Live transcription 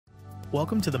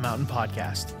Welcome to the Mountain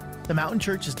Podcast. The Mountain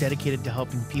Church is dedicated to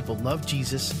helping people love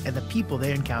Jesus and the people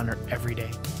they encounter every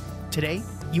day. Today,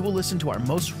 you will listen to our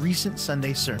most recent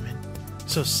Sunday sermon.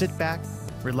 So sit back,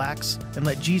 relax, and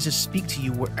let Jesus speak to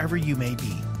you wherever you may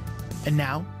be. And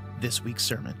now, this week's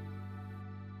sermon.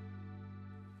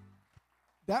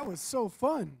 That was so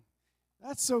fun.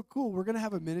 That's so cool. We're going to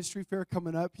have a ministry fair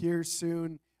coming up here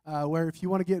soon where if you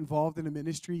want to get involved in a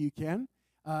ministry, you can.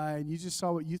 And you just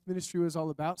saw what youth ministry was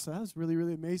all about, so that was really,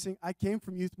 really amazing. I came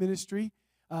from youth ministry,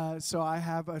 so I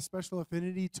have a special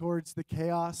affinity towards the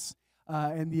chaos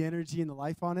and the energy and the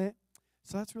life on it.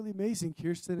 So that's really amazing.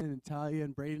 Kirsten and Natalia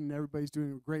and Braden and everybody's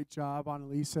doing a great job.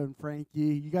 Annalisa and Frankie.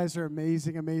 You guys are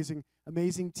amazing, amazing,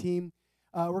 amazing team.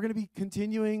 We're going to be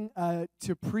continuing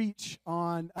to preach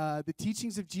on the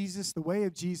teachings of Jesus, the way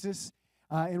of Jesus,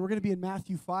 and we're going to be in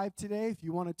Matthew 5 today. If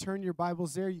you want to turn your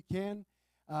Bibles there, you can.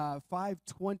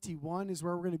 5:21 is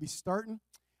where we're going to be starting.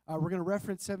 We're going to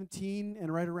reference 17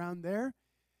 and right around there.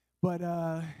 But,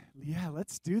 yeah,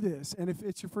 let's do this. And if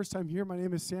it's your first time here, my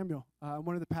name is Samuel. I'm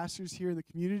one of the pastors here in the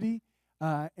community,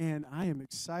 and I am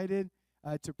excited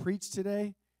to preach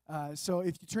today. So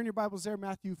if you turn your Bibles there,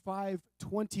 Matthew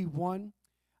 5:21,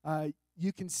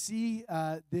 you can see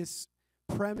this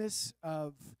premise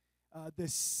of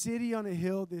this city on a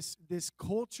hill, this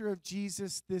culture of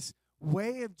Jesus, this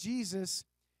way of Jesus.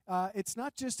 It's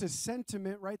not just a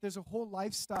sentiment, right? There's a whole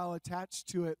lifestyle attached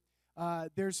to it.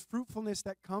 There's fruitfulness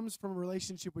that comes from a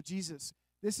relationship with Jesus.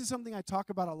 This is something I talk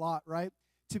about a lot, right?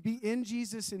 To be in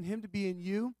Jesus and Him to be in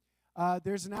you,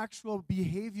 there's an actual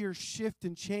behavior shift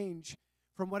and change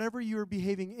from whatever you were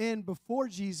behaving in before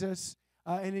Jesus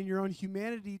and in your own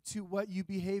humanity to what you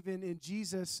behave in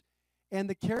Jesus. And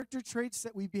the character traits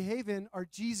that we behave in are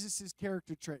Jesus'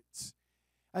 character traits.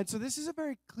 And so this is a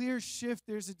very clear shift.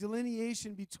 There's a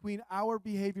delineation between our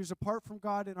behaviors apart from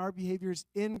God and our behaviors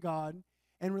in God.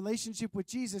 And relationship with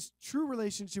Jesus, true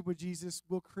relationship with Jesus,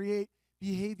 will create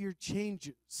behavior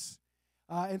changes.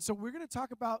 And so we're going to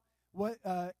talk about what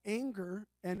anger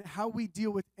and how we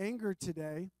deal with anger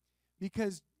today.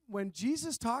 Because when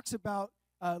Jesus talks about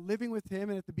living with Him,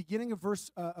 and at the beginning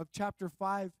of chapter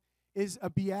 5 is a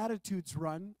Beatitudes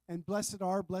run, and blessed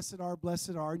are, blessed are,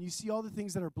 blessed are. And you see all the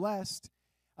things that are blessed.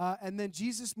 And then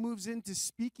Jesus moves into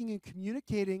speaking and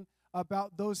communicating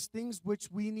about those things which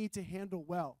we need to handle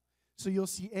well. So you'll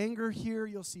see anger here,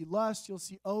 you'll see lust, you'll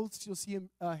see oaths, you'll see Him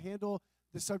handle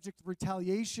the subject of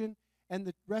retaliation. And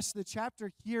the rest of the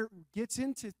chapter here gets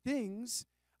into things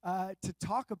to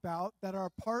talk about that are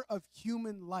a part of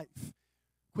human life.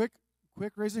 Quick,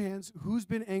 raise your hands. Who's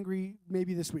been angry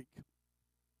maybe this week?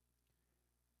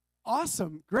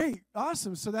 Awesome, great,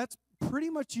 awesome. So that's pretty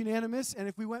much unanimous, and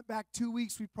if we went back 2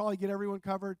 weeks, we'd probably get everyone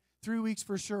covered. 3 weeks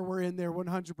for sure, we're in there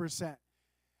 100%.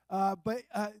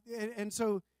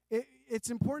 So it's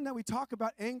important that we talk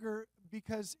about anger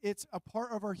because it's a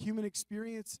part of our human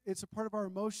experience. It's a part of our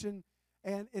emotion,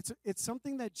 and it's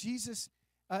something that Jesus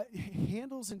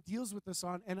handles and deals with us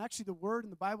on. And actually, the Word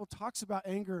in the Bible talks about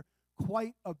anger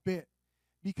quite a bit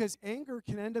because anger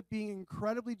can end up being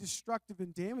incredibly destructive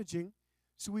and damaging.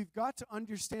 So we've got to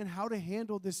understand how to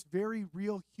handle this very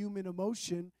real human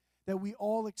emotion that we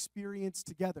all experience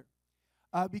together.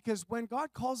 Because when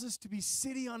God calls us to be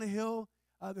city on a hill,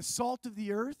 the salt of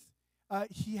the earth,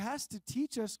 He has to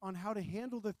teach us on how to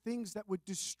handle the things that would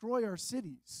destroy our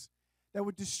cities, that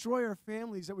would destroy our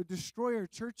families, that would destroy our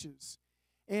churches.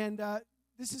 And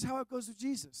this is how it goes with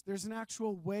Jesus. There's an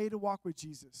actual way to walk with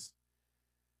Jesus.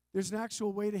 There's an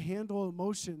actual way to handle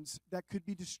emotions that could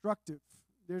be destructive.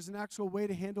 There's an actual way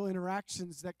to handle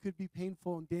interactions that could be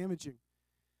painful and damaging.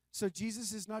 So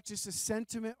Jesus is not just a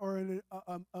sentiment or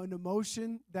an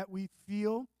emotion that we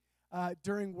feel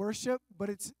during worship, but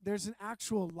there's an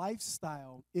actual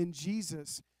lifestyle in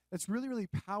Jesus that's really, really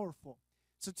powerful.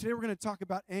 So today we're going to talk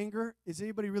about anger. Is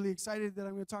anybody really excited that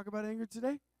I'm going to talk about anger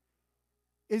today?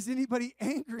 Is anybody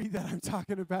angry that I'm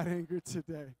talking about anger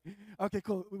today? Okay,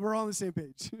 cool. We're all on the same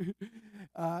page.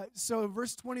 So in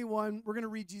verse 21, we're going to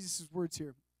read Jesus' words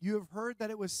here. You have heard that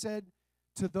it was said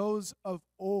to those of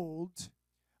old,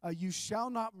 you shall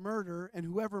not murder, and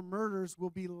whoever murders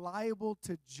will be liable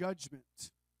to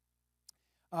judgment.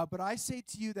 But I say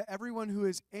to you that everyone who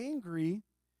is angry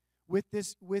with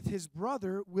his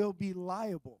brother will be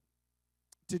liable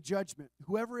to judgment.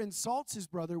 Whoever insults his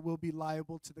brother will be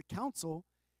liable to the council,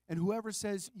 and whoever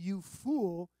says, you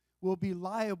fool, will be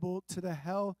liable to the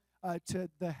hell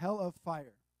of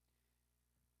fire.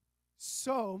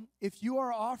 So, if you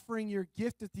are offering your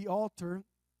gift at the altar,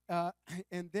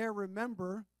 and there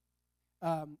remember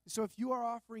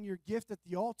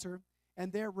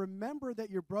and there remember that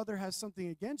your brother has something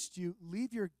against you,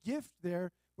 leave your gift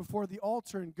there before the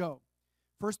altar and go.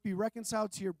 First be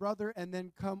reconciled to your brother, and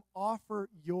then come offer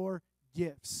your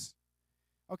gifts.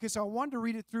 Okay, so I wanted to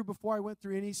read it through before I went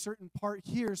through any certain part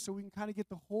here so we can kind of get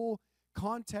the whole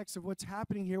context of what's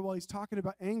happening here while he's talking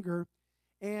about anger.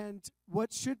 And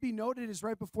what should be noted is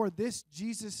right before this,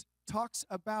 Jesus talks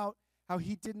about how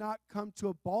he did not come to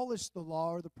abolish the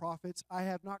law or the prophets. I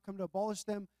have not come to abolish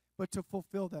them, but to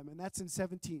fulfill them. And that's in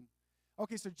 17.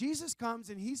 Okay, so Jesus comes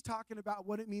and he's talking about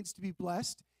what it means to be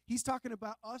blessed. He's talking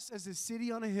about us as a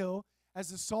city on a hill, as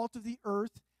the salt of the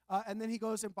earth. And then he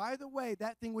goes, and by the way,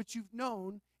 that thing which you've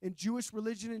known in Jewish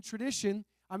religion and tradition,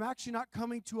 I'm actually not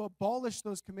coming to abolish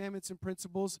those commandments and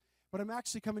principles, but I'm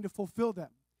actually coming to fulfill them.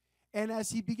 And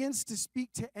as he begins to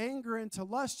speak to anger and to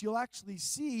lust, you'll actually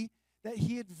see that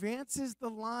he advances the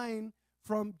line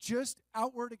from just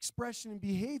outward expression and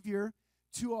behavior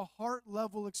to a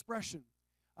heart-level expression.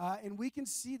 And we can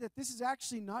see that this is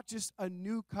actually not just a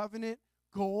new covenant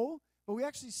goal, but we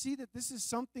actually see that this is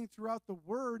something throughout the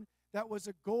Word that was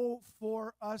a goal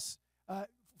for us,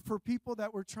 for people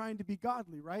that were trying to be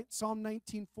godly, right? Psalm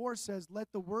 19:4 says,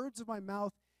 "Let the words of my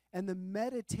mouth and the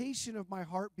meditation of my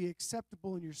heart be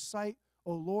acceptable in your sight,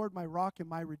 O Lord, my rock and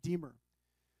my redeemer."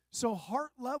 So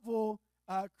heart-level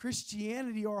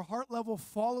Christianity or heart-level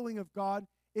following of God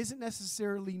isn't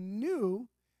necessarily new,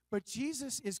 but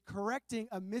Jesus is correcting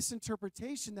a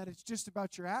misinterpretation that it's just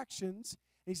about your actions.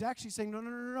 And he's actually saying,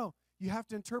 no. You have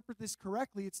to interpret this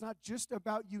correctly. It's not just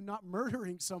about you not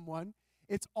murdering someone.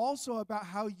 It's also about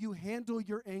how you handle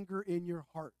your anger in your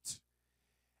heart.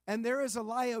 And there is a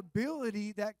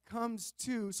liability that comes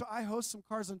to, so I host some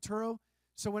Cars on Turo.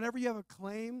 So whenever you have a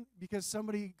claim because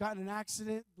somebody got in an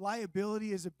accident,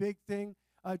 liability is a big thing.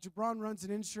 Gibran runs an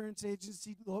insurance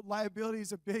agency. Liability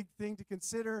is a big thing to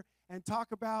consider and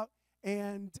talk about.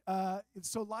 And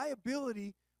so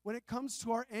liability, when it comes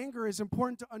to our anger, is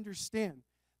important to understand.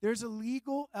 There's a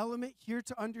legal element here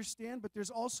to understand, but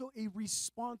there's also a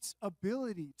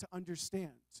responsibility to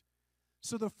understand.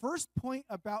 So the first point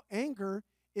about anger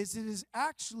is it is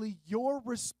actually your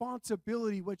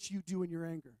responsibility what you do in your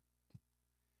anger.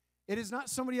 It is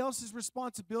not somebody else's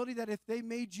responsibility that if they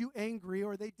made you angry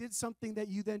or they did something that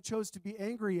you then chose to be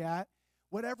angry at,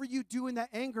 whatever you do in that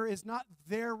anger is not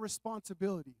their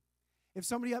responsibility. If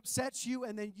somebody upsets you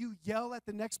and then you yell at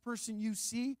the next person you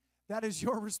see, that is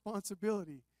your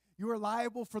responsibility. You are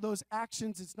liable for those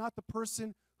actions. It's not the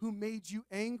person who made you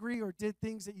angry or did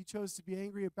things that you chose to be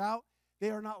angry about. They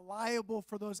are not liable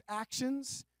for those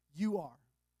actions. You are.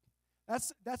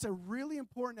 That's a really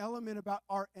important element about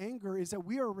our anger, is that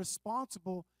we are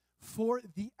responsible for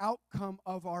the outcome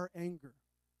of our anger.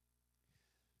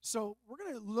 So we're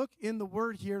going to look in the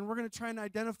Word here, and we're going to try and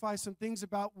identify some things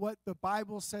about what the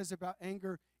Bible says about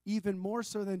anger, even more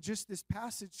so than just this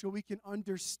passage, so we can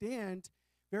understand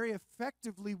very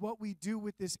effectively what we do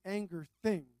with this anger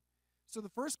thing. So the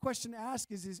first question to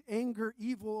ask is anger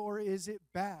evil or is it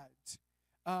bad?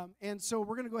 And so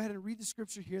we're going to go ahead and read the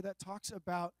scripture here that talks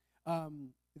about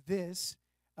this.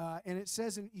 And it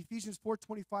says in Ephesians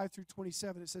 4:25 through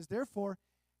 27, it says, "Therefore,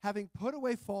 having put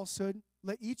away falsehood,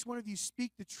 let each one of you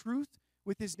speak the truth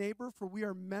with his neighbor, for we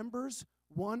are members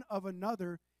one of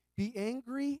another. Be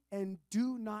angry and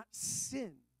do not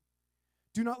sin.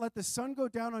 Do not let the sun go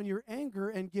down on your anger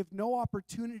and give no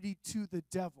opportunity to the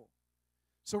devil."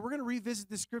 So we're going to revisit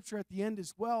this scripture at the end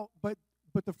as well. But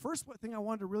the first thing I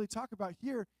wanted to really talk about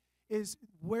here is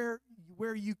where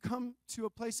you come to a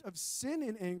place of sin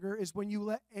in anger is when you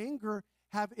let anger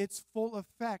have its full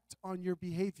effect on your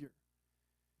behavior.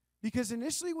 Because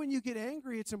initially when you get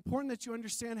angry, it's important that you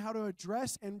understand how to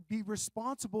address and be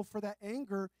responsible for that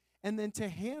anger and then to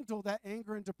handle that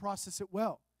anger and to process it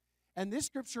well. And this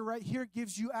scripture right here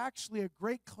gives you actually a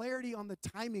great clarity on the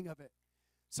timing of it.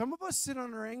 Some of us sit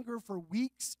on our anger for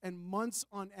weeks and months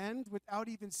on end without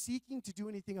even seeking to do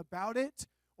anything about it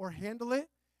or handle it.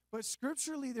 But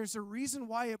scripturally, there's a reason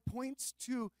why it points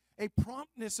to a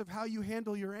promptness of how you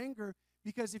handle your anger,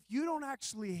 because if you don't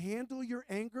actually handle your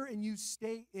anger and you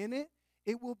stay in it,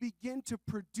 it will begin to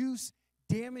produce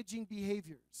damaging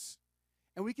behaviors.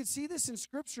 And we can see this in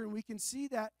scripture, and we can see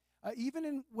that even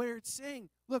in where it's saying,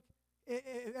 look,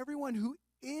 everyone who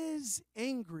is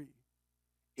angry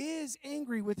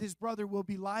with his brother will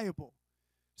be liable.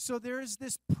 So there is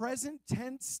this present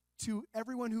tense to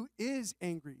everyone who is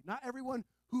angry. Not everyone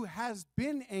who has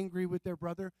been angry with their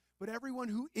brother, but everyone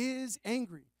who is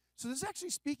angry. So this is actually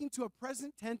speaking to a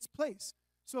present tense place.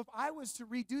 So if I was to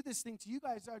redo this thing to you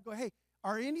guys, I would go, hey,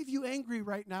 are any of you angry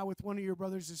right now with one of your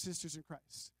brothers or sisters in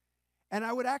Christ? And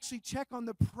I would actually check on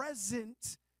the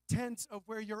present tense of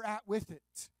where you're at with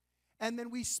it. And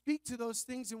then we speak to those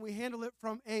things and we handle it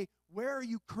from where are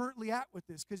you currently at with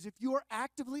this? Because if you are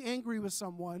actively angry with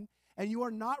someone and you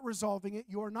are not resolving it,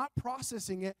 you are not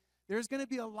processing it, there's going to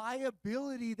be a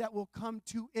liability that will come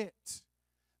to it.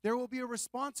 There will be a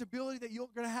responsibility that you're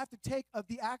going to have to take of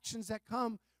the actions that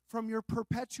come from your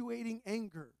perpetuating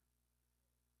anger.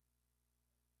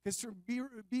 Because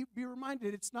be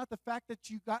reminded, it's not the fact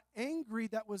that you got angry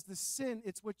that was the sin,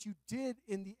 it's what you did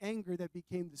in the anger that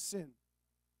became the sin.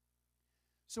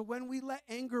 So when we let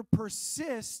anger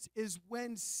persist is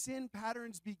when sin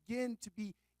patterns begin to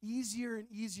be easier and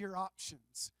easier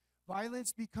options.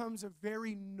 Violence becomes a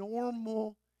very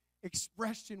normal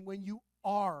expression when you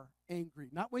are angry.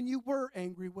 Not when you were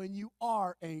angry, when you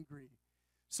are angry.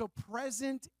 So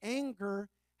present anger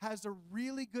has a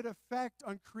really good effect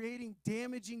on creating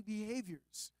damaging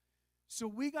behaviors. So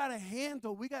we got to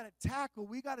handle, we got to tackle,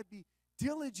 we got to be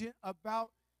diligent about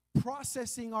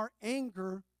processing our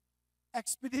anger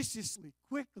expeditiously,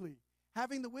 quickly,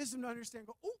 having the wisdom to understand,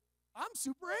 go, oh, I'm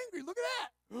super angry. Look at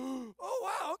that. Oh,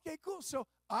 wow. Okay, cool. So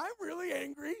I'm really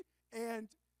angry. And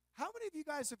how many of you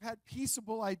guys have had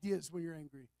peaceable ideas when you're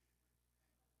angry?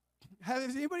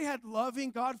 Has anybody had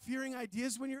loving, God-fearing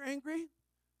ideas when you're angry?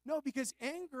 No, because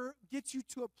anger gets you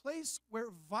to a place where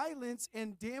violence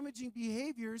and damaging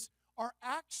behaviors are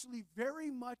actually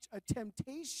very much a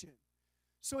temptation.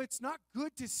 So it's not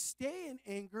good to stay in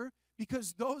anger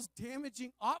because those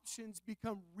damaging options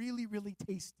become really, really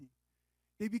tasty.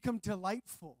 They become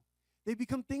delightful. They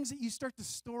become things that you start to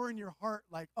store in your heart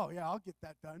like, oh, yeah, I'll get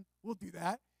that done. We'll do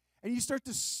that. And you start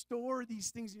to store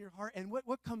these things in your heart. And what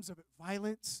comes of it?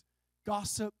 Violence,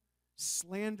 gossip,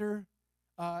 slander.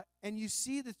 And you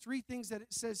see the three things that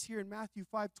it says here in Matthew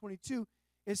 5:22.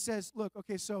 It says, look,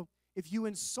 okay, so if you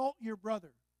insult your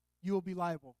brother, you will be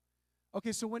liable.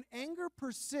 Okay, so when anger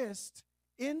persists,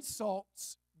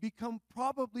 insults become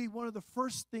probably one of the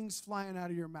first things flying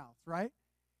out of your mouth, right?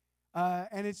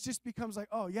 And it just becomes like,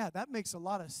 oh, yeah, that makes a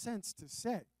lot of sense to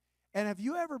say. And have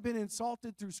you ever been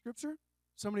insulted through Scripture?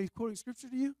 Somebody's quoting Scripture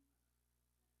to you?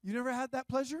 You never had that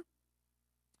pleasure?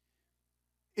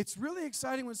 It's really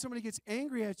exciting when somebody gets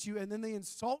angry at you and then they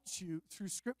insult you through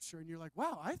Scripture. And you're like,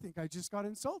 wow, I think I just got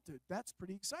insulted. That's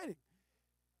pretty exciting.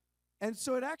 And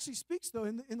so it actually speaks, though,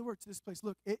 in the word to this place.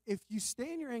 Look, if you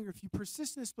stay in your anger, if you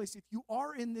persist in this place, if you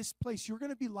are in this place, you're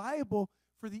going to be liable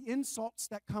for the insults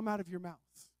that come out of your mouth.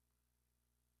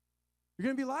 You're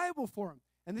going to be liable for them.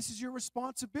 And this is your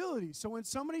responsibility. So when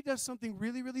somebody does something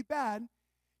really, really bad,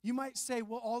 you might say,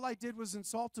 well, all I did was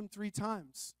insult them 3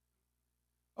 times.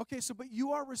 Okay, so but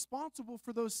you are responsible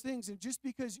for those things. And just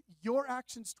because your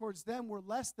actions towards them were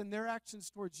less than their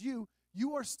actions towards you,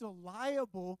 you are still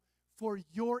liable for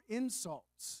your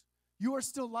insults. You are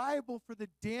still liable for the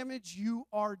damage you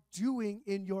are doing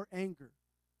in your anger.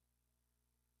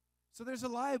 So there's a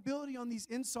liability on these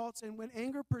insults, and when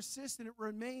anger persists and it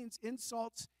remains,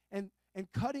 insults and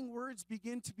cutting words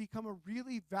begin to become a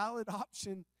really valid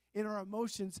option in our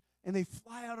emotions, and they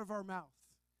fly out of our mouth.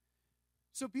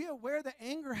 So be aware that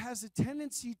anger has a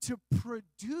tendency to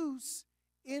produce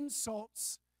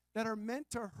insults that are meant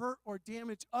to hurt or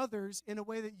damage others in a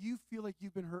way that you feel like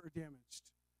you've been hurt or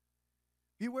damaged.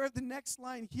 Be aware of the next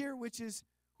line here, which is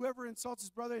whoever insults his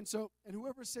brother, and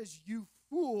whoever says you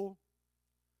fool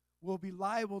will be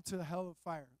liable to the hell of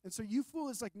fire. And so you fool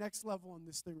is like next level on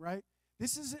this thing, right?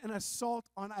 This is an assault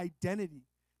on identity.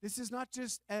 This is not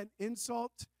just an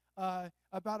insult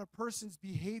about a person's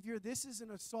behavior. This is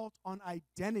an assault on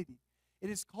identity. It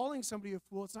is calling somebody a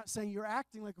fool. It's not saying you're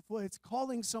acting like a fool. It's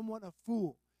calling someone a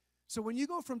fool. So when you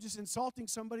go from just insulting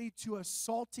somebody to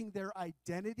assaulting their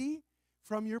identity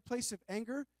from your place of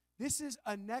anger, this is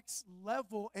a next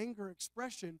level anger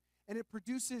expression, and it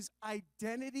produces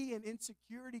identity and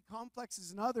insecurity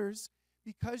complexes in others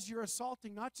because you're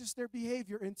assaulting not just their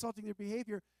behavior, insulting their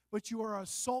behavior, but you are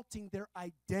assaulting their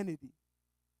identity.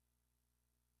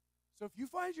 So if you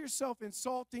find yourself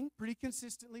insulting pretty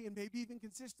consistently and maybe even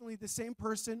consistently the same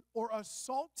person, or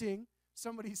assaulting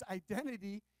somebody's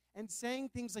identity and saying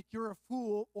things like you're a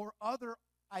fool or other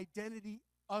identity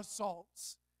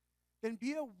assaults, then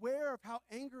be aware of how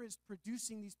anger is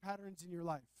producing these patterns in your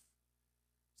life.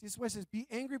 See, this is why it says, be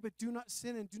angry but do not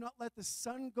sin, and do not let the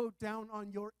sun go down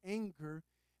on your anger,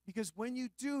 because when you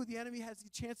do, the enemy has the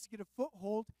chance to get a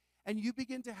foothold, and you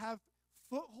begin to have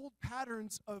foothold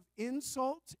patterns of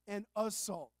insult and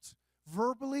assault,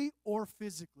 verbally or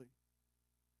physically.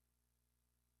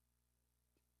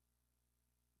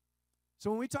 So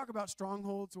when we talk about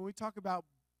strongholds, when we talk about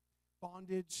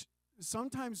bondage,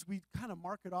 sometimes we kind of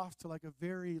mark it off to like a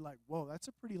very like, whoa, that's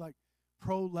a pretty like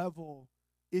pro-level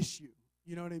issue.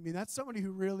 You know what I mean? That's somebody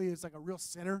who really is like a real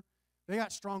sinner. They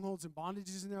got strongholds and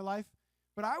bondages in their life.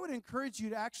 But I would encourage you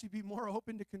to actually be more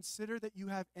open to consider that you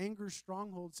have anger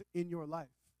strongholds in your life.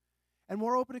 And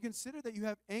more open to consider that you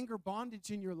have anger bondage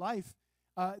in your life.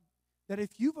 That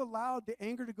if you've allowed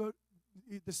the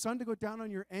sun to go down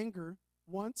on your anger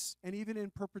once and even in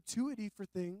perpetuity for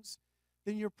things,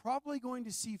 then you're probably going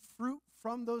to see fruit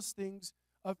from those things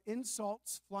of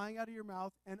insults flying out of your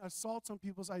mouth and assaults on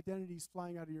people's identities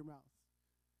flying out of your mouth.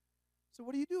 So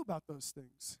what do you do about those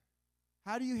things?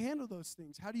 How do you handle those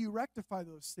things? How do you rectify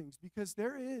those things? Because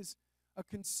there is a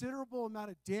considerable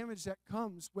amount of damage that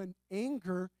comes when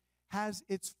anger has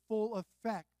its full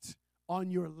effect on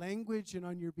your language and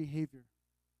on your behavior.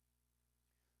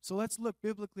 So let's look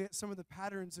biblically at some of the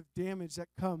patterns of damage that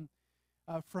come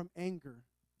from anger.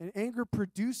 And anger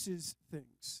produces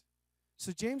things.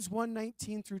 So James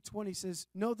 1:19 through 20 says,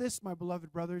 "Know this, my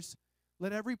beloved brothers,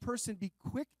 let every person be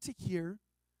quick to hear,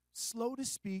 slow to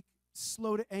speak,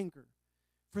 slow to anger.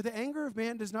 For the anger of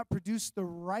man does not produce the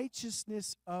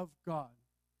righteousness of God."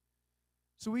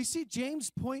 So we see James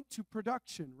point to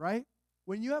production, right?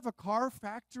 When you have a car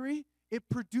factory, it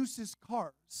produces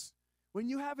cars. When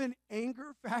you have an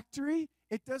anger factory,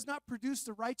 it does not produce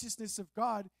the righteousness of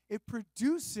God. It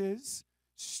produces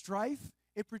strife.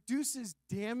 It produces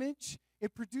damage.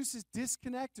 It produces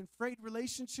disconnect and frayed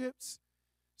relationships.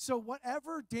 So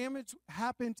whatever damage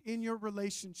happened in your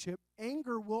relationship,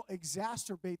 anger will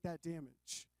exacerbate that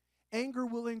damage. Anger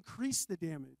will increase the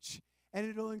damage, and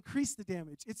it'll increase the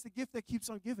damage. It's the gift that keeps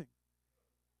on giving.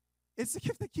 It's the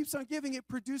gift that keeps on giving. It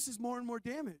produces more and more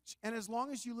damage. And as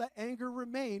long as you let anger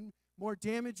remain, more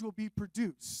damage will be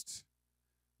produced.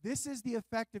 This is the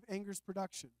effect of anger's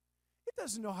production. It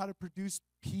doesn't know how to produce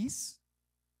peace.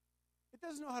 It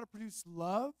doesn't know how to produce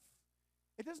love.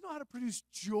 It doesn't know how to produce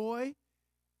joy.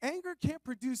 Anger can't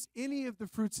produce any of the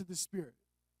fruits of the Spirit.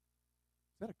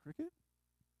 Is that a cricket?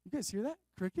 You guys hear that?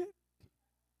 Cricket?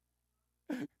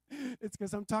 It's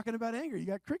because I'm talking about anger. You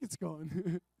got crickets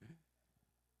going.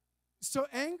 So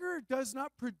anger does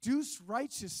not produce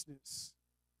righteousness.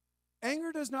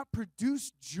 Anger does not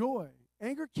produce joy.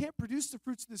 Anger can't produce the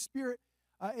fruits of the Spirit.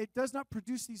 It does not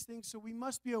produce these things, so we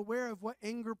must be aware of what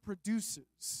anger produces.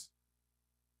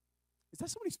 Is that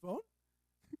somebody's phone?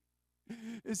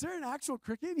 Is there an actual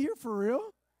cricket in here for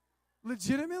real?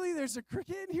 Legitimately, there's a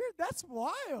cricket in here? That's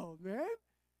wild, man.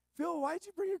 Phil, why'd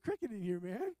you bring a cricket in here,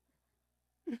 man?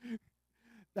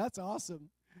 That's awesome.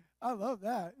 I love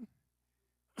that.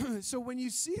 So when you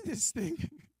see this thing,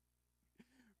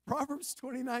 Proverbs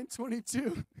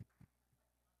 29:22.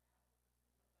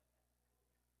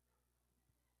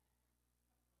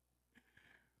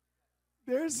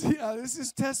 This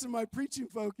is testing my preaching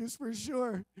focus for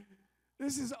sure.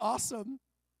 This is awesome.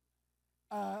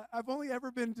 I've only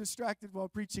ever been distracted while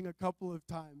preaching a couple of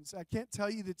times. I can't tell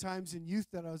you the times in youth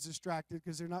that I was distracted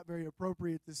because they're not very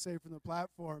appropriate to say from the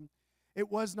platform. It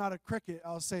was not a cricket,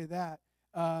 I'll say that.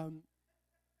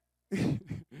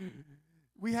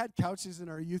 We had couches in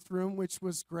our youth room, which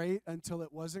was great until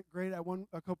it wasn't great at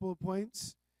a couple of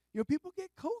points. You know, people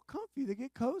get comfy, they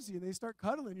get cozy, and they start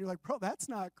cuddling. You're like, bro, that's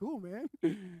not cool, man.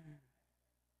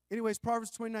 Anyways,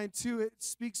 Proverbs 29:2, it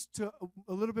speaks to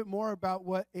a little bit more about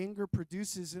what anger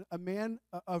produces. A man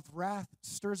of wrath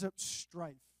stirs up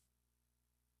strife.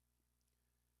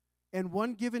 And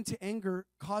one given to anger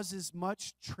causes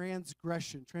much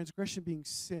transgression. Transgression being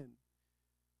sin.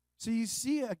 So you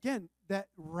see, again, that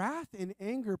wrath and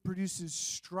anger produces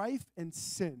strife and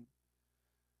sin.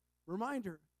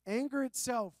 Reminder, anger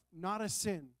itself, not a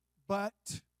sin,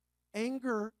 but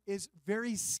anger is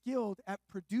very skilled at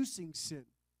producing sin.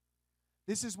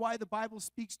 This is why the Bible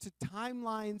speaks to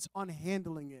timelines on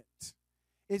handling it.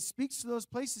 It speaks to those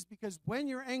places because when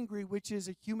you're angry, which is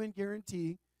a human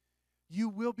guarantee, you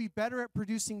will be better at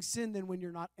producing sin than when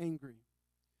you're not angry.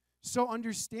 So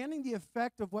understanding the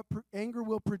effect of what anger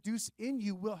will produce in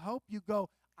you will help you go,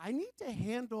 I need to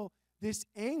handle this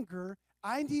anger.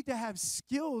 I need to have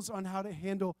skills on how to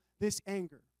handle this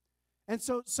anger. And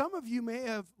so some of you may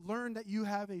have learned that you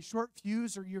have a short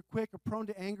fuse or you're quick or prone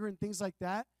to anger and things like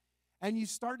that. And you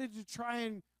started to try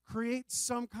and create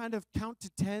some kind of count to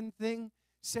 10 thing,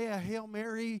 say a Hail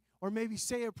Mary, or maybe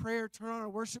say a prayer, turn on a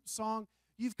worship song.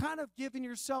 You've kind of given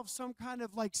yourself some kind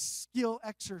of like skill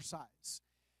exercise.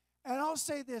 And I'll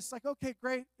say this, like, okay,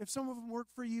 great. If some of them work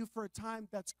for you for a time,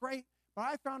 that's great. But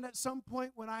I found at some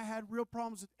point when I had real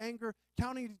problems with anger,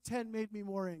 counting to 10 made me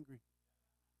more angry.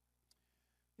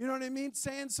 You know what I mean?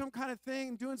 Saying some kind of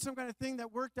thing, doing some kind of thing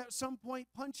that worked at some point,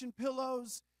 punching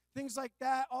pillows, things like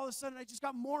that. All of a sudden, I just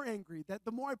got more angry. That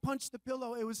the more I punched the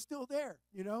pillow, it was still there,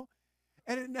 you know?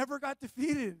 And it never got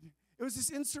defeated. It was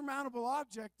this insurmountable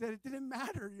object that it didn't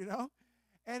matter, you know?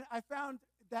 And I found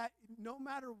that no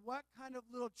matter what kind of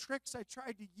little tricks I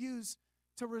tried to use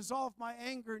to resolve my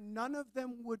anger, none of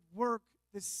them would work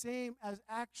the same as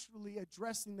actually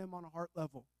addressing them on a heart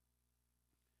level.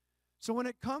 So when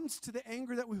it comes to the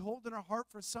anger that we hold in our heart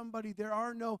for somebody, there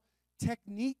are no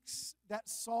techniques that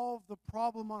solve the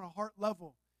problem on a heart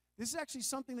level. This is actually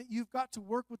something that you've got to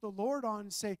work with the Lord on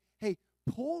and say, hey,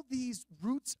 pull these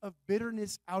roots of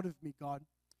bitterness out of me, God.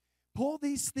 Pull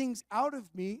these things out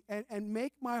of me and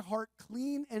make my heart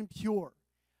clean and pure.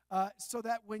 So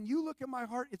that when you look at my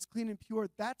heart, it's clean and pure.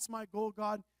 That's my goal,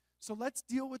 God. So let's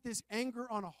deal with this anger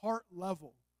on a heart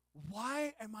level.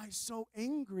 Why am I so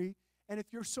angry? And if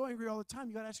you're so angry all the time,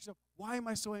 you got to ask yourself, why am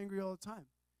I so angry all the time?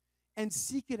 And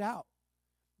seek it out.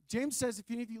 James says, if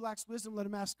any of you lacks wisdom, let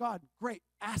him ask God. Great,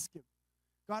 ask him.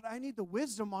 God, I need the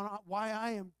wisdom on why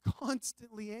I am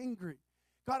constantly angry.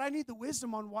 God, I need the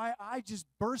wisdom on why I just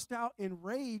burst out in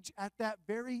rage at that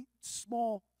very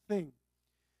small thing.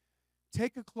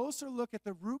 Take a closer look at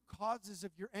the root causes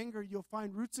of your anger. You'll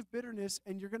find roots of bitterness,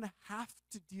 and you're going to have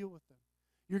to deal with them.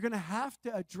 You're going to have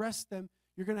to address them.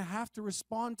 You're going to have to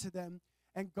respond to them,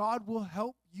 and God will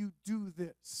help you do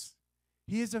this.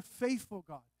 He is a faithful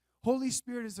God. Holy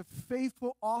Spirit is a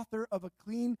faithful author of a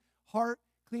clean heart,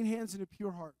 clean hands, and a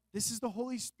pure heart. This is the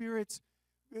Holy Spirit's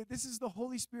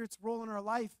role in our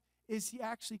life, is he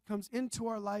actually comes into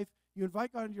our life. You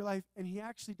invite God into your life, and he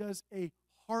actually does a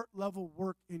heart-level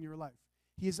work in your life.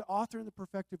 He is the author and the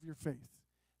perfecter of your faith.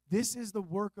 This is the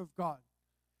work of God.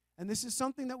 And this is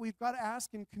something that we've got to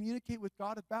ask and communicate with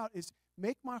God about, is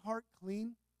make my heart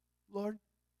clean, Lord.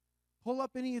 Pull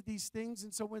up any of these things.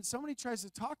 And so when somebody tries to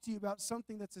talk to you about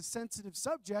something that's a sensitive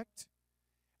subject,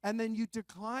 and then you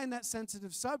decline that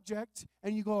sensitive subject,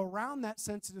 and you go around that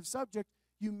sensitive subject,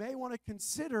 you may want to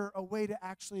consider a way to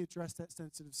actually address that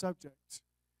sensitive subject.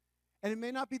 And it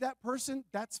may not be that person,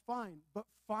 that's fine. But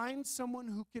find someone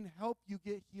who can help you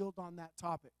get healed on that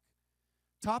topic.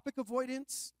 Topic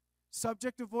avoidance,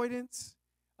 subject avoidance,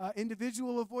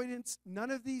 individual avoidance,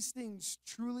 none of these things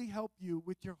truly help you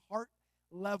with your heart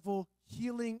level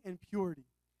healing and purity.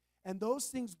 And those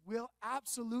things will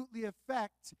absolutely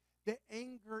affect the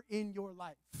anger in your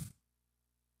life.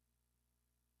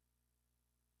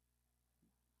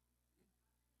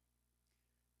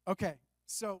 Okay,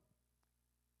 so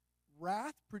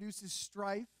wrath produces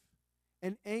strife,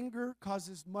 and anger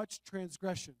causes much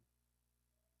transgression.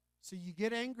 So you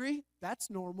get angry, that's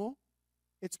normal.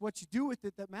 It's what you do with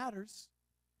it that matters.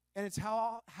 And it's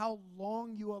how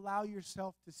long you allow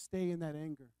yourself to stay in that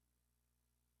anger.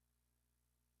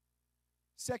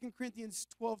 2 Corinthians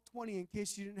 12:20, in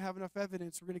case you didn't have enough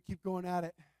evidence, we're going to keep going at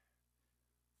it.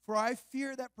 For I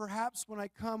fear that perhaps when I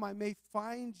come, I may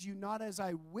find you not as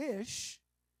I wish,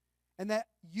 and that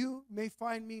you may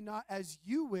find me not as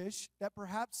you wish, that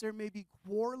perhaps there may be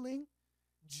quarreling,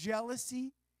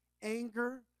 jealousy,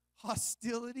 anger,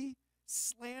 hostility,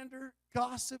 slander,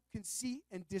 gossip, conceit,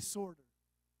 and disorder.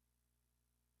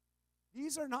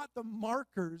 These are not the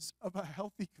markers of a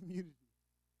healthy community.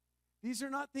 These are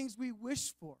not things we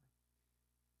wish for.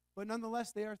 But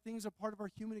nonetheless, they are things, a part of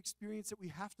our human experience, that we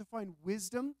have to find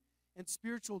wisdom and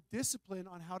spiritual discipline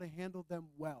on how to handle them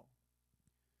well.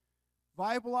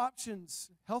 Viable options,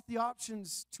 healthy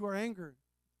options to our anger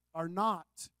are not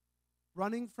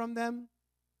running from them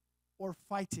or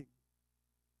fighting.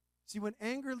 See, when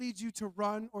anger leads you to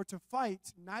run or to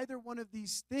fight, neither one of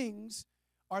these things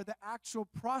are the actual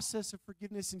process of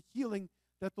forgiveness and healing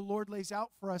that the Lord lays out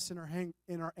for us in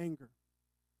our anger.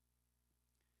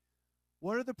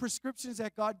 What are the prescriptions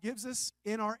that God gives us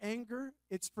in our anger?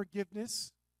 It's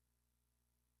forgiveness.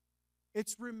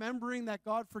 It's remembering that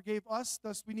God forgave us,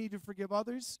 thus we need to forgive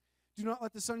others. Do not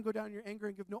let the sun go down in your anger,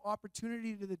 and give no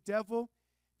opportunity to the devil.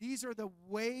 These are the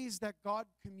ways that God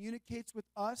communicates with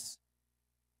us.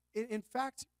 In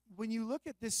fact, when you look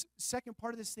at this second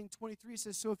part of this thing, 23, it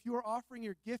says, so if you are offering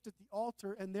your gift at the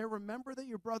altar, and there remember that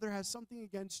your brother has something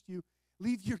against you,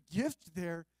 leave your gift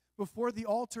there before the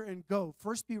altar and go.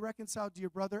 First be reconciled to your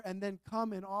brother, and then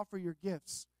come and offer your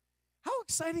gifts. How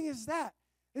exciting is that?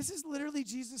 This is literally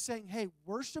Jesus saying, hey, the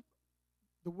worship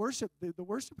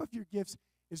of your gifts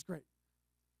is great.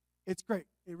 It's great.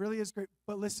 It really is great.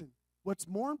 But listen, what's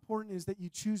more important is that you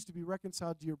choose to be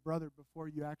reconciled to your brother before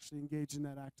you actually engage in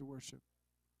that act of worship.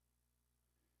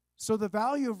 So the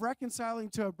value of reconciling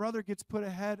to a brother gets put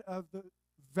ahead of the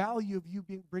value of you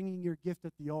bringing your gift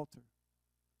at the altar.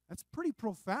 That's pretty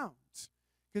profound,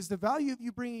 because the value of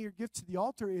you bringing your gift to the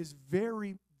altar is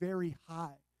very, very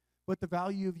high. But the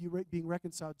value of you being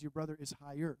reconciled to your brother is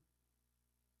higher.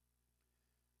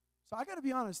 So I got to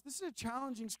be honest, this is a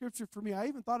challenging scripture for me. I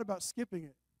even thought about skipping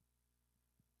it.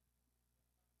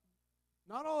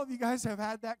 Not all of you guys have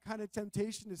had that kind of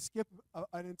temptation to skip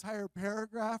an entire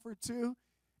paragraph or two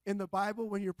in the Bible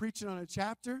when you're preaching on a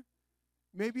chapter.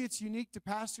 Maybe it's unique to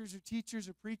pastors or teachers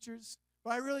or preachers,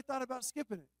 but I really thought about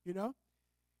skipping it, you know?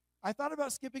 I thought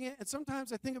about skipping it, and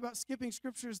sometimes I think about skipping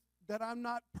scriptures that I'm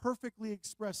not perfectly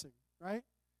expressing, right?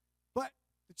 But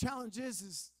the challenge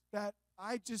is that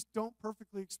I just don't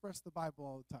perfectly express the Bible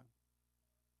all the time.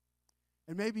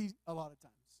 And maybe a lot of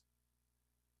times.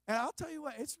 And I'll tell you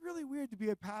what, it's really weird to be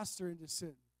a pastor and to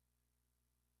sin.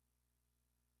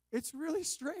 It's really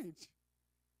strange.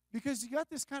 Because you got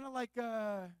this kind of like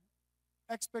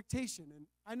expectation. And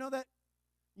I know that,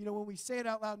 you know, when we say it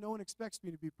out loud, no one expects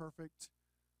me to be perfect.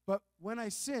 But when I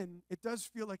sin, it does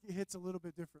feel like it hits a little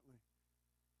bit differently.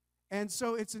 And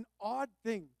so it's an odd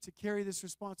thing to carry this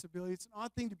responsibility. It's an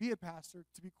odd thing to be a pastor,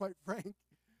 to be quite frank.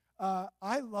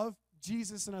 I love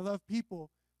Jesus and I love people,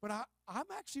 but I'm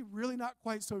actually really not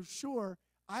quite so sure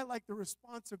I like the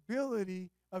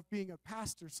responsibility of being a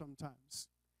pastor sometimes.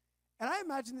 And I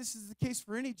imagine this is the case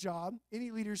for any job,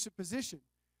 any leadership position.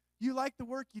 You like the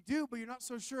work you do, but you're not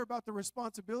so sure about the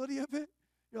responsibility of it.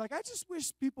 You're like, I just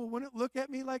wish people wouldn't look at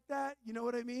me like that. You know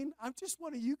what I mean? I'm just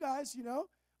one of you guys, you know.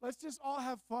 Let's just all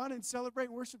have fun and celebrate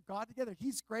and worship God together.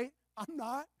 He's great. I'm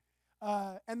not.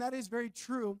 And that is very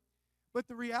true. But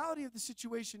the reality of the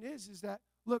situation is that,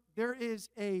 look, there is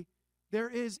a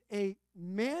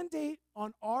mandate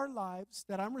on our lives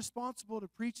that I'm responsible to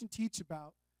preach and teach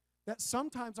about that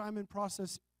sometimes I'm in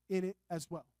process in it as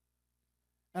well.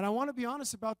 And I want to be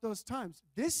honest about those times.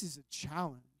 This is a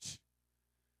challenge.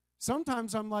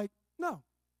 Sometimes I'm like, no,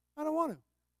 I don't want to.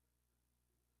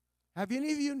 Have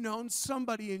any of you known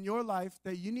somebody in your life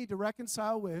that you need to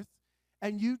reconcile with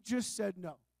and you just said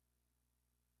no?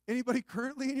 Anybody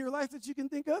currently in your life that you can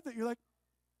think of that you're like,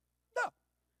 no.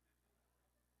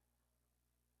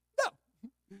 No.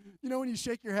 You know when you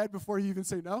shake your head before you even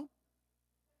say no?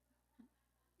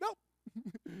 Nope.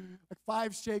 Like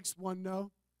 5 shakes, 1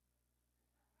 no.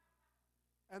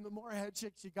 And the more head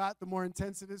shakes you got, the more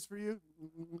intense it is for you.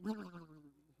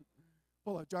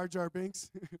 Pull a Jar Jar Binks.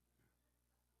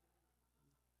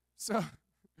 So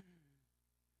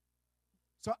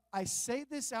I say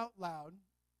this out loud.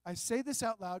 I say this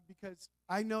out loud because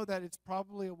I know that it's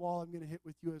probably a wall I'm going to hit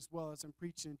with you as well as I'm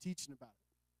preaching and teaching about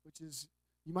it, which is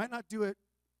you might not do it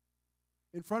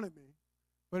in front of me,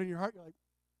 but in your heart you're like,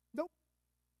 nope,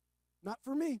 not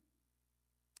for me.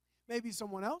 Maybe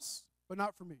someone else, but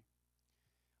not for me.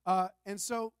 And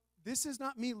so this is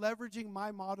not me leveraging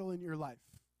my model in your life.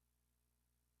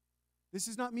 This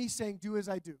is not me saying, do as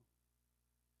I do.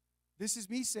 This is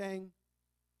me saying,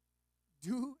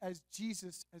 do as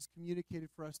Jesus has communicated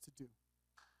for us to do.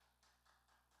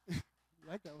 You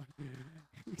like that one?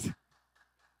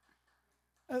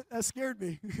 That scared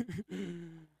me.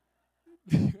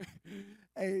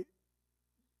 Hey,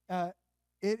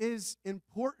 it is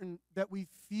important that we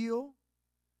feel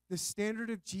the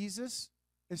standard of Jesus,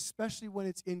 especially when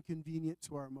it's inconvenient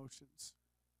to our emotions.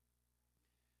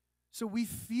 So we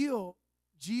feel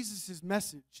Jesus'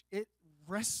 message. It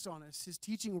rests on us. His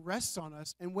teaching rests on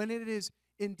us. And when it is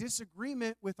in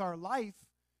disagreement with our life,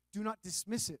 do not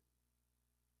dismiss it,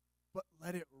 but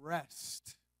let it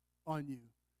rest on you.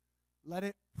 Let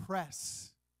it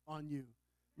press on you.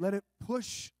 Let it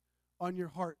push on your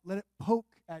heart. Let it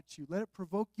poke at you. Let it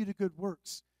provoke you to good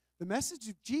works. The message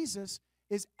of Jesus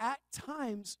is at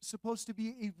times supposed to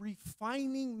be a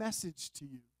refining message to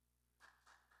you.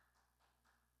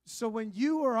 So when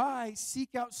you or I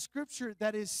seek out scripture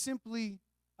that is simply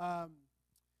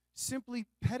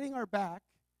petting our back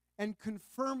and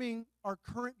confirming our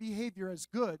current behavior as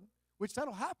good, which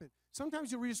that'll happen.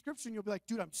 Sometimes you'll read a scripture and you'll be like,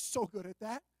 dude, I'm so good at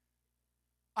that.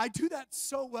 I do that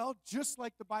so well, just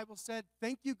like the Bible said.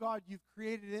 Thank you, God, you've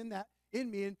created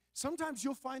in me. And sometimes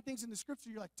you'll find things in the scripture,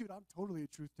 you're like, dude, I'm totally a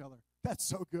truth teller. That's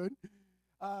so good.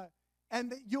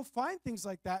 And you'll find things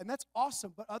like that, and that's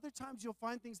awesome. But other times you'll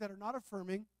find things that are not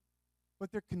affirming,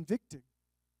 but they're convicting.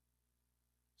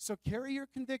 So carry your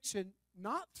conviction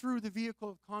not through the vehicle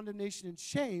of condemnation and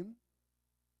shame.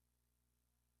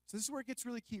 So this is where it gets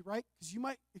really key, right? Because you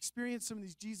might experience some of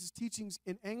these Jesus teachings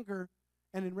in anger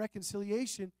and in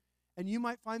reconciliation, and you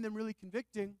might find them really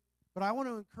convicting. But I want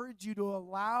to encourage you to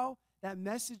allow that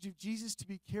message of Jesus to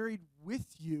be carried with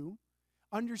you,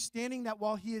 understanding that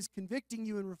while he is convicting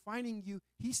you and refining you,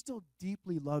 he still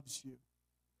deeply loves you.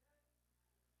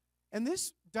 And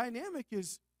this dynamic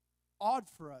is odd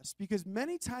for us because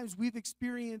many times we've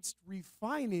experienced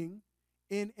refining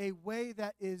in a way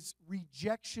that is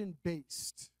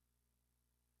rejection-based.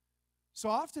 So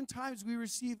oftentimes we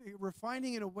receive a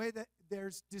refining in a way that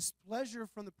there's displeasure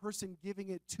from the person giving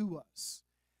it to us.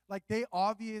 like they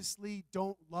obviously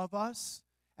don't love us,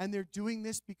 and they're doing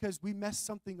this because we messed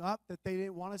something up that they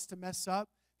didn't want us to mess up.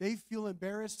 They feel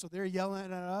embarrassed, so they're yelling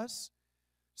at us.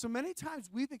 So many times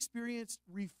we've experienced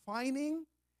refining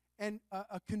and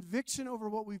a conviction over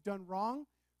what we've done wrong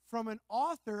from an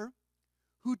author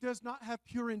who does not have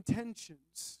pure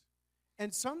intentions.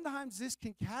 And sometimes this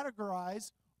can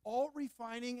categorize all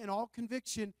refining and all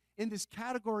conviction in this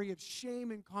category of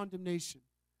shame and condemnation.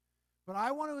 But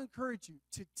I want to encourage you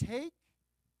to take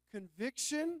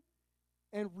conviction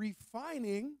and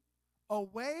refining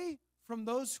away from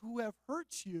those who have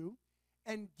hurt you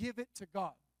and give it to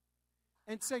God.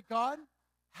 And say, God,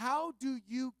 how do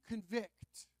you convict?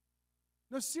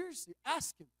 No, seriously,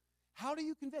 ask him. How do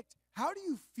you convict? How do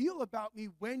you feel about me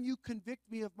when you convict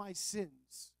me of my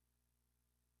sins?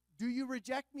 Do you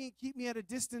reject me and keep me at a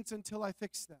distance until I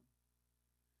fix them?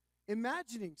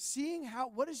 Imagining, seeing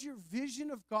what is your vision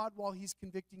of God while he's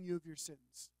convicting you of your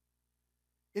sins?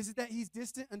 Is it that he's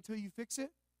distant until you fix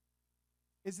it?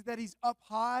 Is it that he's up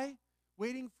high,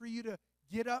 waiting for you to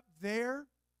get up there?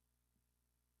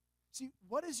 See,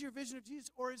 what is your vision of Jesus?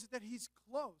 Or is it that he's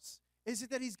close? Is it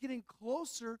that he's getting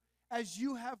closer as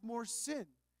you have more sin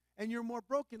and you're more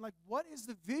broken? Like, what is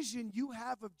the vision you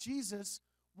have of Jesus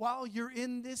while you're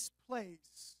in this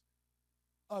place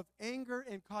of anger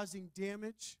and causing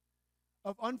damage,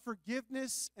 of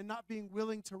unforgiveness and not being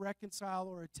willing to reconcile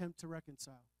or attempt to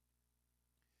reconcile?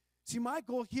 See, my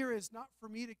goal here is not for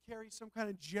me to carry some kind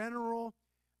of general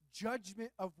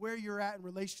judgment of where you're at in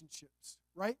relationships,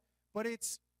 right? But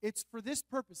it's for this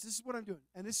purpose. This is what I'm doing,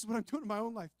 and this is what I'm doing in my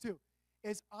own life too,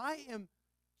 is I am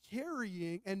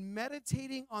carrying and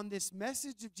meditating on this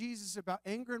message of Jesus about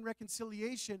anger and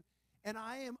reconciliation, and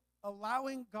I am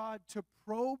allowing God to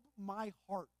probe my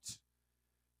heart,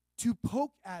 to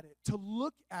poke at it, to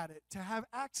look at it, to have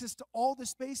access to all the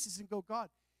spaces and go, God,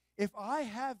 if I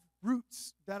have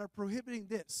roots that are prohibiting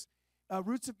this,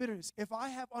 roots of bitterness, if I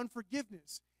have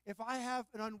unforgiveness, if I have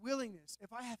an unwillingness,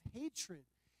 if I have hatred,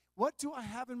 what do I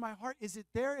have in my heart? Is it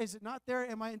there? Is it not there?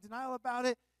 Am I in denial about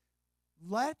it?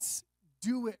 Let's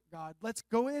do it, God. Let's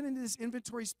go into this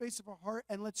inventory space of our heart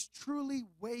and let's truly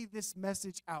weigh this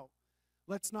message out.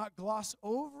 Let's not gloss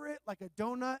over it like a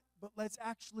donut, but let's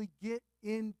actually get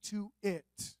into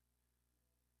it.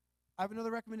 I have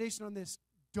another recommendation on this.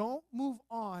 Don't move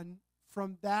on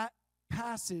from that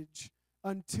passage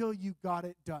until you got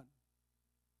it done.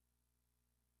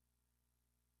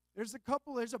 There's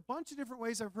a bunch of different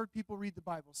ways I've heard people read the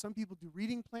Bible. Some people do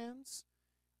reading plans.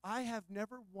 I have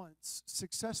never once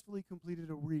successfully completed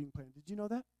a reading plan. Did you know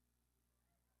that?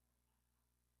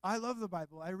 I love the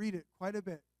Bible. I read it quite a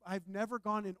bit. I've never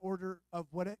gone in order of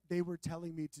what they were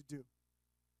telling me to do.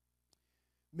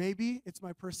 Maybe it's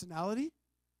my personality,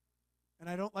 and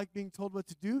I don't like being told what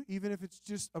to do, even if it's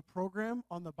just a program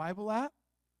on the Bible app.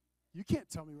 You can't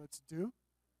tell me what to do.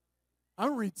 I'm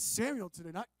going to read Samuel today,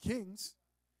 not Kings.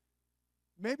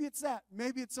 Maybe it's that.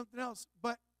 Maybe it's something else.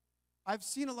 But I've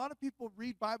seen a lot of people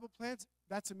read Bible plans.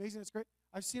 That's amazing. That's great.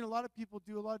 I've seen a lot of people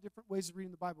do a lot of different ways of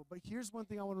reading the Bible. But here's one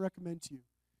thing I want to recommend to you.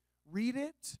 Read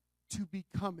it to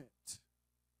become it.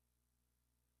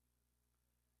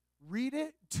 Read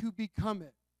it to become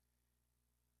it.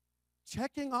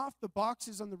 Checking off the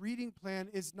boxes on the reading plan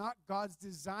is not God's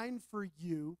design for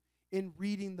you in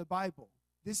reading the Bible.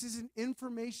 This is an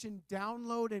information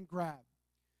download and grab.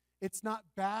 It's not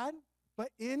bad, but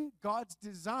in God's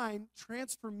design,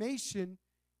 transformation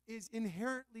is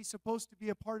inherently supposed to be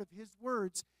a part of his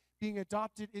words being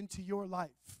adopted into your life.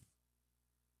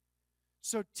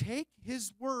 So take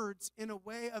his words in a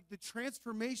way of the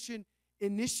transformation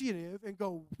initiative and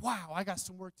go, wow, I got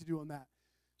some work to do on that.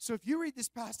 So if you read this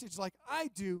passage like I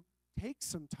do, take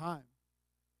some time.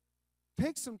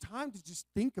 Take some time to just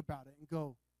think about it and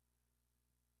go,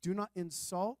 do not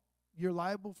insult. You're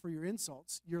liable for your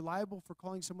insults. You're liable for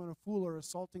calling someone a fool or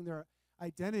assaulting their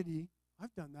identity.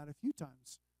 I've done that a few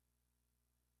times.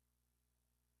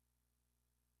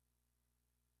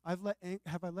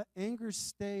 Have I let anger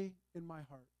stay in my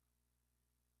heart?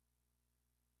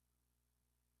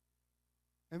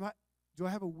 Do I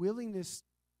have a willingness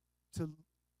to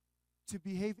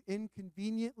behave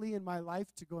inconveniently in my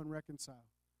life to go and reconcile,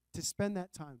 to spend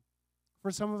that time?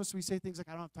 For some of us, we say things like,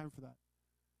 I don't have time for that.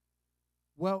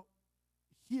 Well,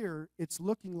 here, it's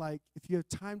looking like if you have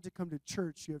time to come to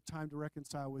church, you have time to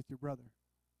reconcile with your brother.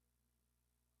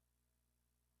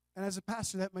 And as a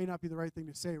pastor, that may not be the right thing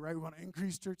to say, right? We want to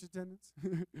increase church attendance.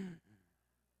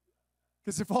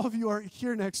 Because if all of you are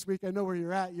here next week, I know where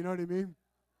you're at, you know what I mean?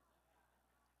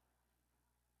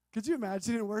 Could you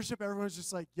imagine in worship, everyone's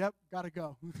just like, yep, got to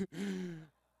go.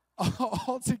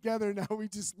 All together now, we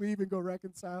just leave and go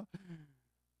reconcile.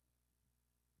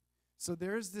 So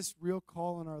there's this real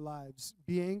call in our lives.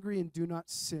 Be angry and do not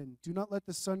sin. Do not let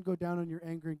the sun go down on your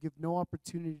anger and give no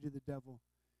opportunity to the devil.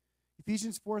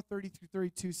 Ephesians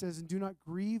 4:30-32 says, and do not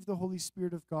grieve the Holy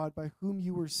Spirit of God, by whom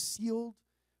you were sealed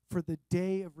for the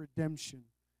day of redemption.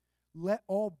 Let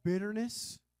all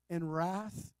bitterness and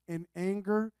wrath and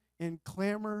anger and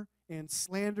clamor and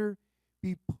slander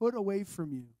be put away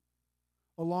from you,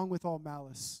 along with all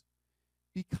malice.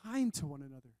 Be kind to one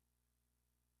another,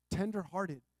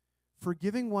 tender-hearted,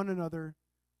 forgiving one another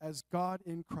as God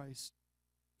in Christ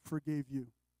forgave you.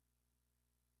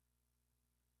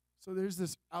 So there's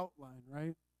this outline,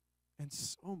 right? And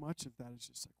so much of that is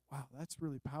just like, wow, that's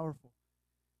really powerful.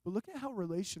 But look at how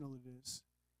relational it is.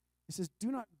 It says,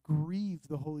 do not grieve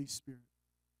the Holy Spirit.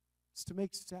 It's to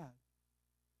make sad.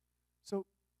 So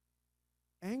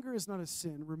anger is not a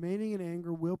sin. Remaining in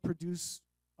anger will produce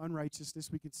unrighteousness.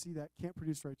 We can see that. Can't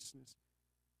produce righteousness.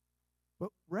 But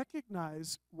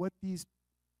recognize what these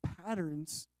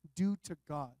patterns do to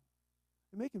God.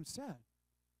 They make him sad.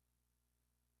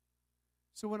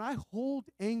 So when I hold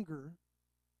anger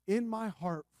in my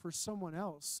heart for someone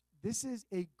else, this is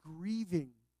a grieving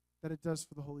that it does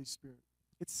for the Holy Spirit.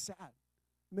 It's sad.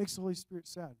 It makes the Holy Spirit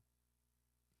sad.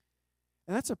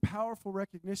 And that's a powerful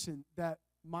recognition that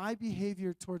my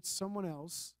behavior towards someone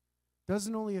else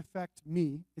doesn't only affect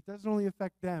me, it doesn't only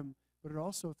affect them, but it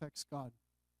also affects God.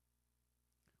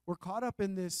 We're caught up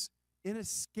in this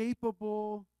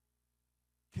inescapable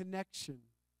connection,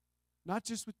 not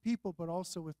just with people, but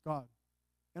also with God.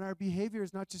 And our behavior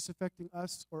is not just affecting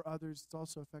us or others, it's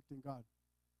also affecting God.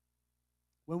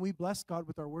 When we bless God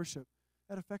with our worship,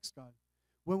 that affects God.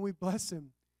 When we bless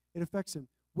him, it affects him.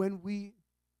 When we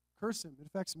curse him, it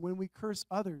affects him. When we curse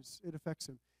others, it affects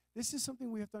him. This is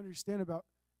something we have to understand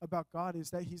about God,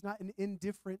 is that he's not an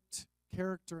indifferent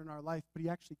character in our life, but he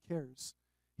actually cares.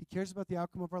 He cares about the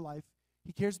outcome of our life.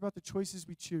 He cares about the choices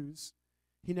we choose.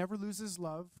 He never loses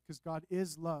love, because God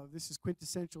is love. This is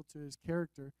quintessential to his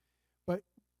character.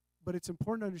 But it's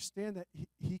important to understand that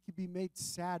he can be made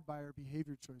sad by our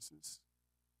behavior choices.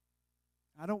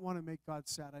 I don't want to make God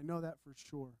sad. I know that for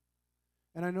sure.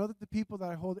 And I know that the people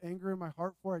that I hold anger in my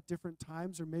heart for at different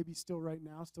times, or maybe still right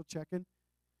now, still checking,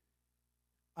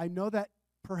 I know that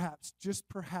perhaps, just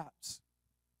perhaps,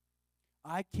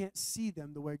 I can't see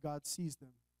them the way God sees them.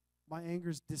 My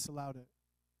anger's disallowed it.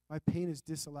 My pain has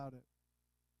disallowed it.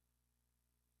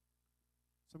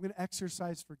 So I'm going to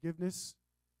exercise forgiveness.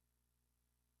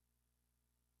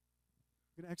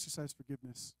 I'm going to exercise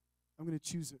forgiveness. I'm going to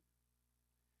choose it.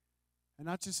 And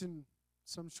not just in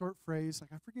some short phrase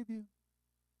like, I forgive you,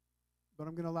 but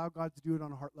I'm going to allow God to do it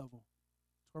on a heart level,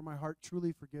 to where my heart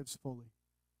truly forgives fully.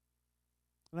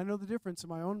 And I know the difference in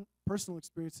my own personal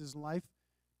experiences in life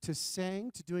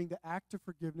to doing the act of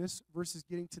forgiveness versus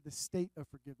getting to the state of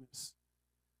forgiveness.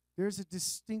 There's a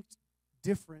distinct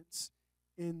difference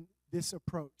in this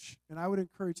approach. And I would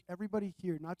encourage everybody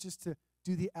here not just to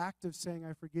do the act of saying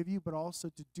I forgive you, but also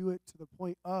to do it to the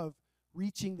point of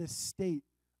reaching the state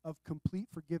of complete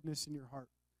forgiveness in your heart.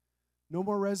 No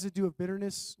more residue of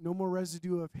bitterness, no more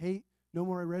residue of hate, no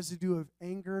more residue of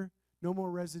anger, no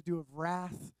more residue of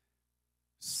wrath,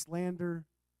 slander,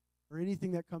 or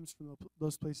anything that comes from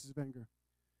those places of anger.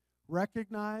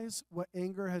 Recognize what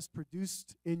anger has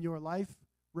produced in your life.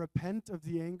 Repent of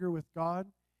the anger with God,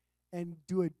 and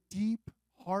do a deep,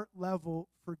 heart-level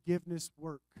forgiveness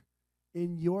work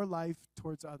in your life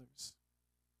towards others.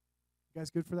 You guys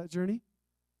good for that journey?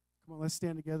 Come on, let's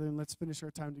stand together and let's finish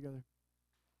our time together.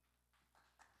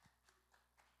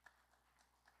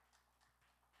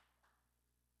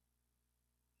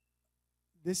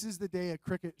 This is the day a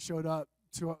cricket showed up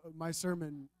to my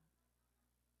sermon.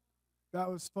 That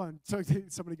was fun. So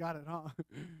somebody got it, huh?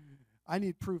 I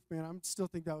need proof, man. I still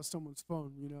think that was someone's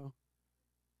phone, you know.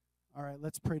 All right,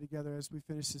 let's pray together as we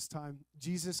finish this time.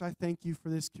 Jesus, I thank you for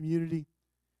this community.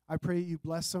 I pray that you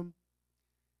bless them.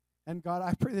 And God,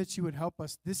 I pray that you would help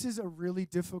us. This is a really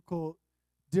difficult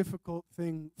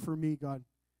thing for me, God.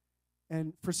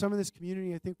 And for some of this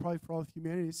community, I think probably for all of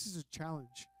humanity, this is a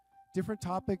challenge. Different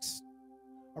topics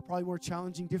are probably more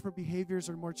challenging. Different behaviors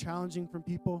are more challenging from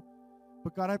people.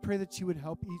 But God, I pray that you would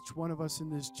help each one of us in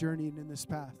this journey and in this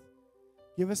path.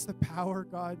 Give us the power,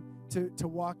 God, to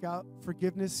walk out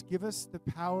forgiveness. Give us the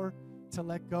power to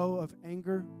let go of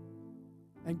anger.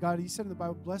 And God, you said in the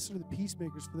Bible, blessed are the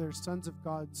peacemakers, for they are sons of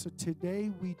God. So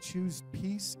today we choose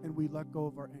peace and we let go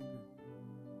of our anger.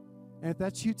 And if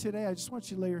that's you today, I just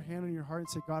want you to lay your hand on your heart and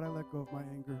say, God, I let go of my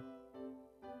anger.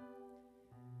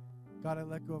 God, I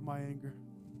let go of my anger.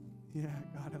 Yeah,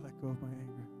 God, I let go of my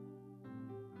anger.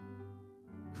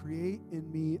 Create in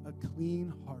me a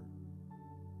clean heart.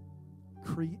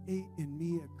 create in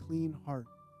me a clean heart.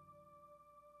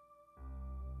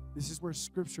 This is where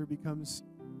Scripture becomes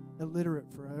illiterate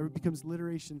for us. It becomes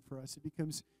literation for us. It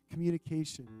becomes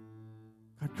communication.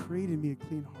 God, create in me a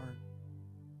clean heart.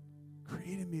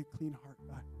 Create in me a clean heart,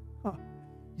 God.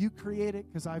 You create it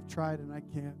because I've tried and I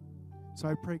can't. So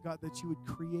I pray, God, that you would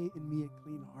create in me a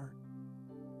clean heart.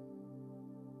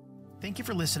 Thank you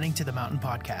for listening to the Mountain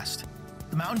Podcast.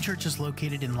 The Mountain Church is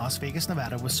located in Las Vegas,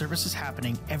 Nevada, with services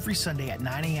happening every Sunday at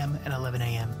 9 a.m. and 11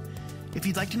 a.m. If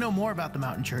you'd like to know more about the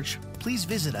Mountain Church, please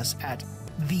visit us at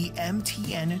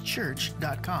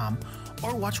themtnchurch.com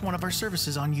or watch one of our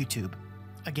services on YouTube.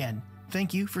 Again,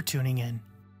 thank you for tuning in.